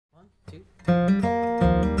Hey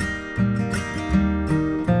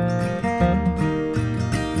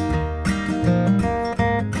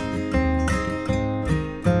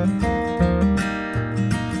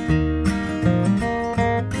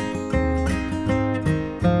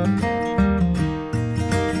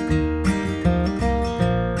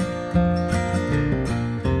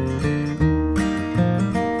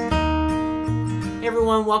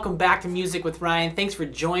everyone, welcome back to Music with Ryan. Thanks for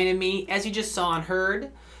joining me. As you just saw and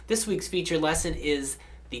heard, this week's feature lesson is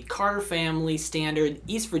the Carter Family Standard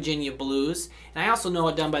East Virginia Blues. And I also know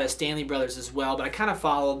it done by the Stanley Brothers as well, but I kind of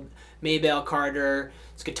followed Maybelle Carter's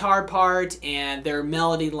guitar part and their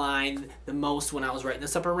melody line the most when I was writing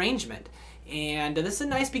this up arrangement. And this is a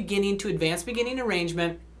nice beginning to advanced beginning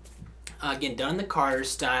arrangement, again done in the Carter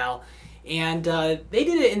style. And they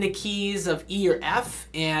did it in the keys of E or F,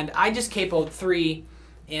 and I just capoed 3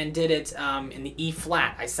 and did it in the E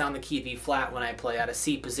flat. I sound the key of E flat when I play out of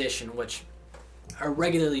C position, which I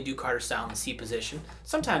regularly do Carter style in the C position,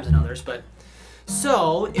 sometimes in others. But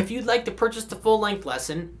so if you'd like to purchase the full-length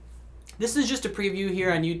lesson, this is just a preview here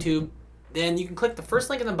on YouTube. Then you can click the first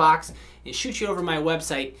link in the box and it shoots you over to my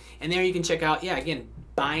website, and there you can check out, again,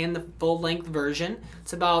 buying the full-length version.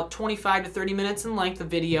 It's about 25 to 30 minutes in length of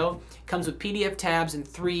video. It comes with PDF tabs and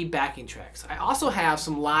 3 backing tracks. I also have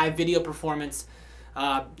some live video performance,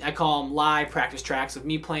 I call them live practice tracks of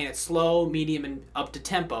me playing it slow, medium, and up to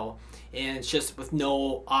tempo, and it's just with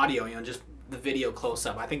no audio, just the video close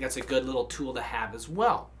up. I think that's a good little tool to have as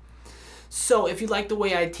well. So if you like the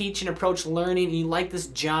way I teach and approach learning and you like this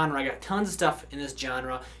genre, I got tons of stuff in this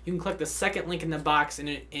genre, you can click the second link in the box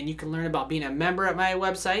and you can learn about being a member at my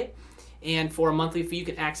website. And for a monthly fee, you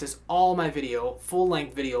can access all my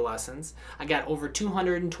full-length video lessons. I got over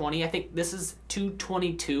 220, I think this is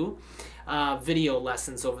 222 video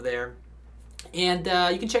lessons over there. And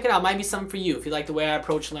you can check it out. It might be something for you if you like the way I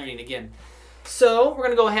approach learning again. So we're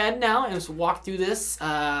going to go ahead now and just walk through this,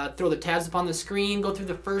 throw the tabs up on the screen, go through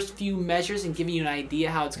the first few measures and give you an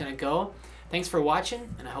idea how it's going to go. Thanks for watching,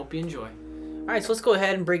 and I hope you enjoy. Alright, so let's go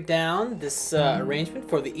ahead and break down this arrangement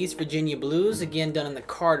for the East Virginia Blues, again done in the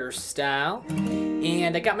Carter style.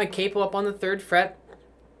 And I got my capo up on the 3rd fret.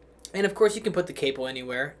 And of course you can put the capo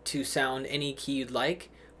anywhere to sound any key you'd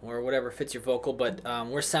like, or whatever fits your vocal, but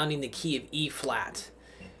we're sounding the key of E flat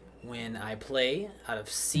when I play out of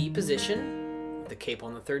C position, the capo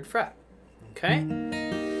on the 3rd fret. Okay?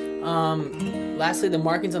 Lastly, the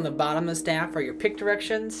markings on the bottom of the staff are your pick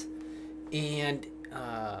directions, and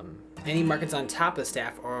any markings on top of the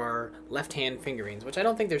staff are left-hand fingerings, which I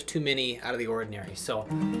don't think there's too many out of the ordinary. So,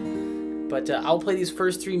 but I'll play these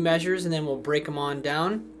first 3 measures and then we'll break them on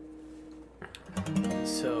down.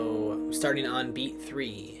 So, starting on beat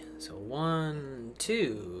 3. So 1,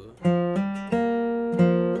 2.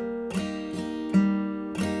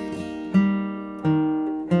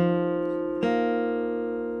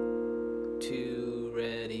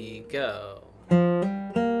 Ready, go.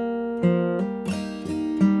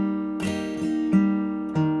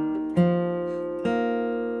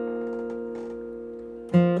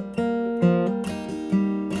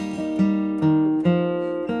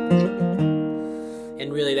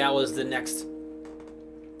 And really that was the next,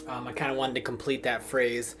 I kind of wanted to complete that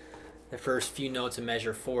phrase, the first few notes of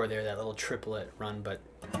measure 4 there, that little triplet run. But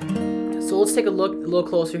so let's take a little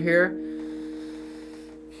closer here.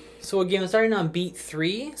 So again, starting on beat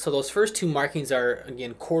 3, so those first 2 markings are,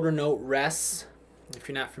 again, quarter note rests, if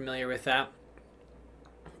you're not familiar with that.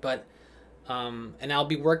 But, and I'll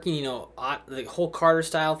be working, the whole Carter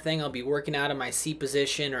style thing, I'll be working out of my C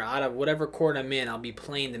position or out of whatever chord I'm in, I'll be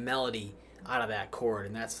playing the melody out of that chord,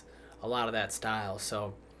 and that's a lot of that style.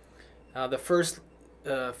 So, the first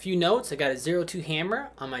few notes, I got a 0-2 hammer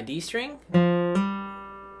on my D string, and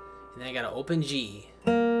then I got an open G.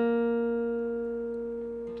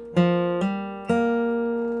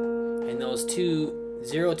 Those 2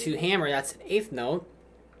 0-2 hammer, that's an 8th note,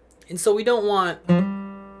 and so we don't want,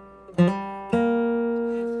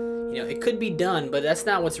 it could be done, but that's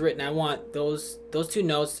not what's written. I want those 2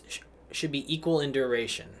 notes should be equal in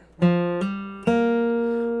duration. 3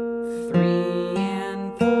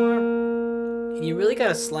 and 4, and you really got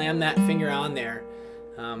to slam that finger on there.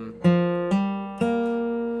 For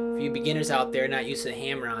you beginners out there not used to the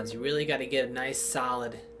hammer-ons, you really got to get a nice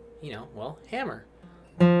solid, hammer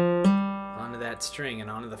onto that string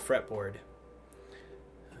and onto the fretboard.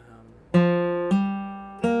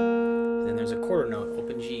 Then there's a quarter note,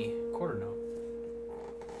 open G, quarter note.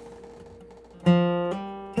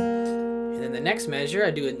 And then the next measure,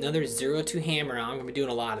 I do another 0-2 hammer on. I'm going to be doing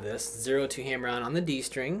a lot of this. 0-2 hammer on the D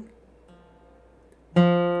string.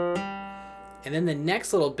 And then the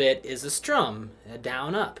next little bit is a strum, a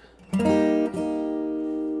down up. And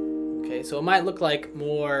Okay, so it might look like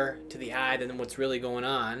more to the eye than what's really going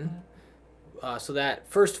on. So that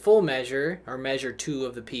first full measure, or measure 2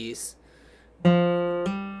 of the piece, okay,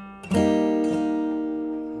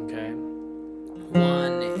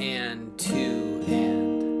 1 and 2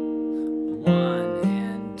 and 1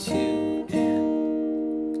 and 2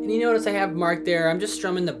 and you notice I have marked there, I'm just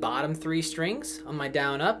strumming the bottom 3 strings on my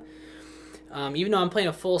down up. Even though I'm playing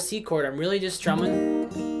a full C chord, I'm really just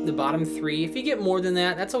strumming the bottom 3. If you get more than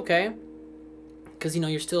that, that's okay, because you know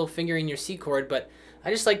you're still fingering your C chord, but I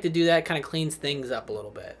just like to do that. Kind of cleans things up a little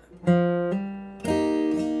bit. Okay,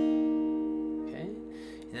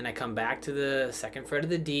 and then I come back to the 2nd fret of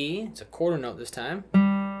the D. It's a quarter note this time,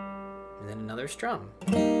 and then another strum.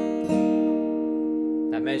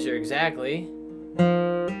 That measure exactly.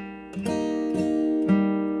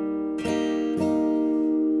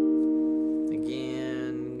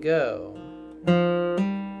 Again, go.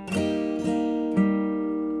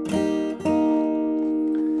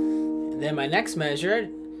 Then my next measure,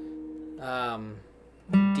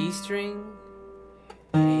 D string,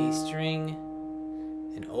 A string,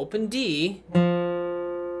 and open D,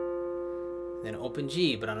 then open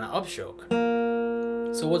G, but on an upstroke.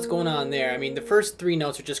 So what's going on there? I mean, the first 3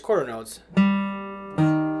 notes are just quarter notes, but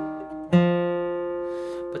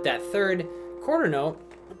that 3rd quarter note,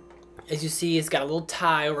 as you see, it's got a little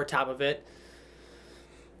tie over top of it,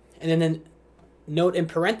 and then the note in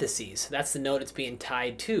parentheses, that's the note it's being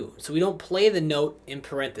tied to. So we don't play the note in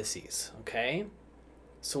parentheses, okay?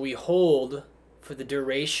 So we hold for the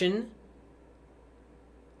duration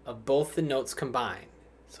of both the notes combined.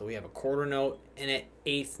 So we have a quarter note and an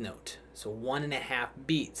 8th note, so 1.5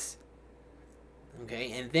 beats.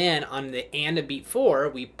 Okay, and then on the and a beat 4,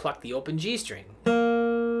 we pluck the open G string.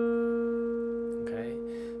 Okay,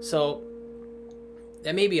 so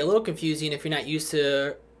that may be a little confusing if you're not used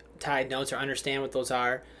to tied notes or understand what those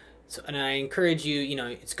are. So, and I encourage you, you know,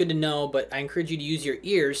 it's good to know, but I encourage you to use your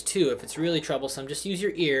ears too. If it's really troublesome, just use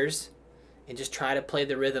your ears and just try to play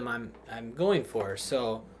the rhythm I'm going for.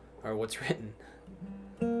 So, or what's written.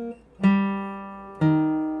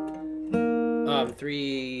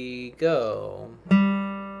 3, go.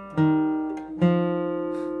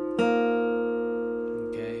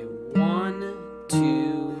 Okay, 1,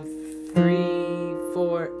 2, 3,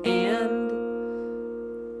 4, and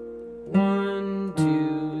 1,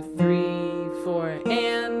 2, 3, 4,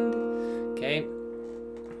 and okay.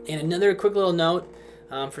 And another quick little note,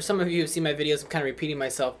 for some of you who've seen my videos, I'm kind of repeating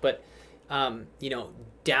myself, but you know,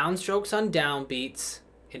 downstrokes on downbeats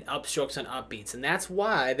and upstrokes on upbeats, and that's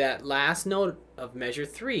why that last note of measure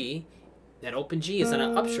 3, that open G, is on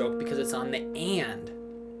an upstroke, because it's on the and.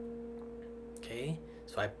 Okay,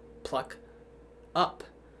 so I pluck up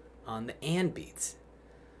on the and beats.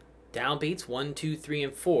 Down beats 1, 2, 3,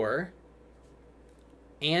 and 4.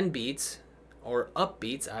 And beats or up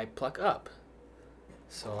beats, I pluck up.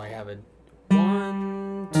 So I have a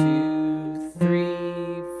 1, 2,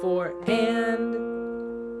 3, 4, and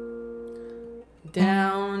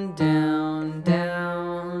down, down,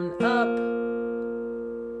 down, up.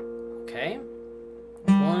 Okay.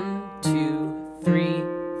 1, 2, 3,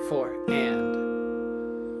 4, and.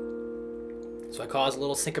 So I cause a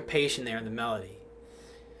little syncopation there in the melody.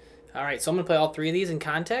 All right, so I'm gonna play all 3 of these in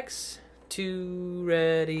context. 2,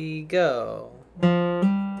 ready, go.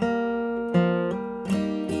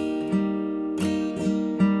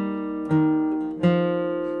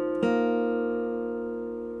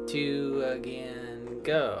 2 again,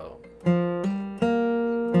 go. 1,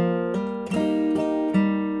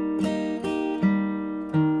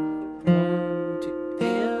 2,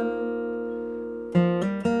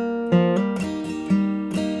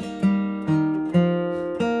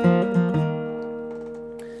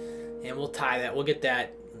 and we'll tie that. We'll get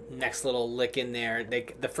that next little lick in there.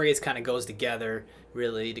 The phrase kind of goes together,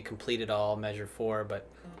 really, to complete it all, measure 4, but.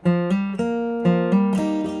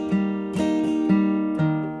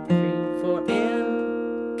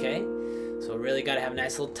 Really got to have a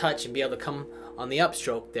nice little touch and be able to come on the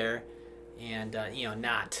upstroke there, and you know,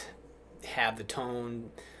 not have the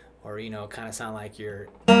tone, or you know, kind of sound like you're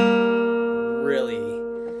really,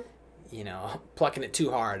 you know, plucking it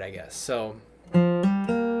too hard, I guess. So all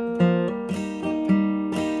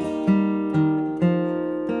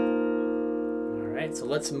right, so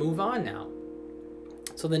let's move on now.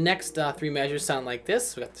 So the next 3 measures sound like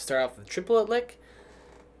this. We have to start off with a triplet lick.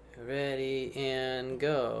 Ready, and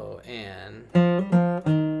go, and I'll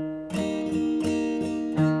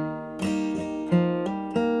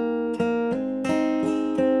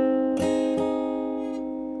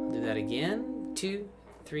do that again. 2,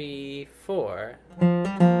 3, 4.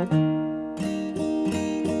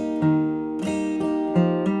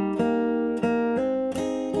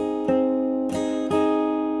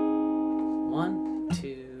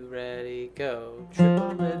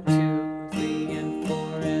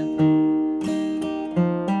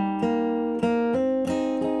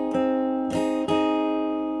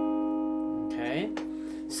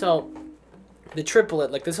 So the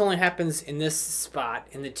triplet, like this only happens in this spot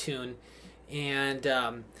in the tune, and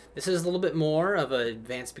this is a little bit more of an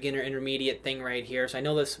advanced beginner intermediate thing right here. So I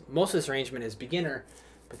know this most of this arrangement is beginner,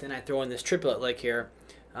 but then I throw in this triplet lick here.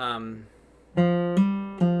 So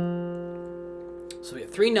we have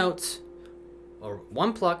 3 notes, or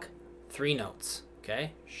 1 pluck, 3 notes.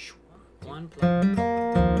 Okay, 1 pluck.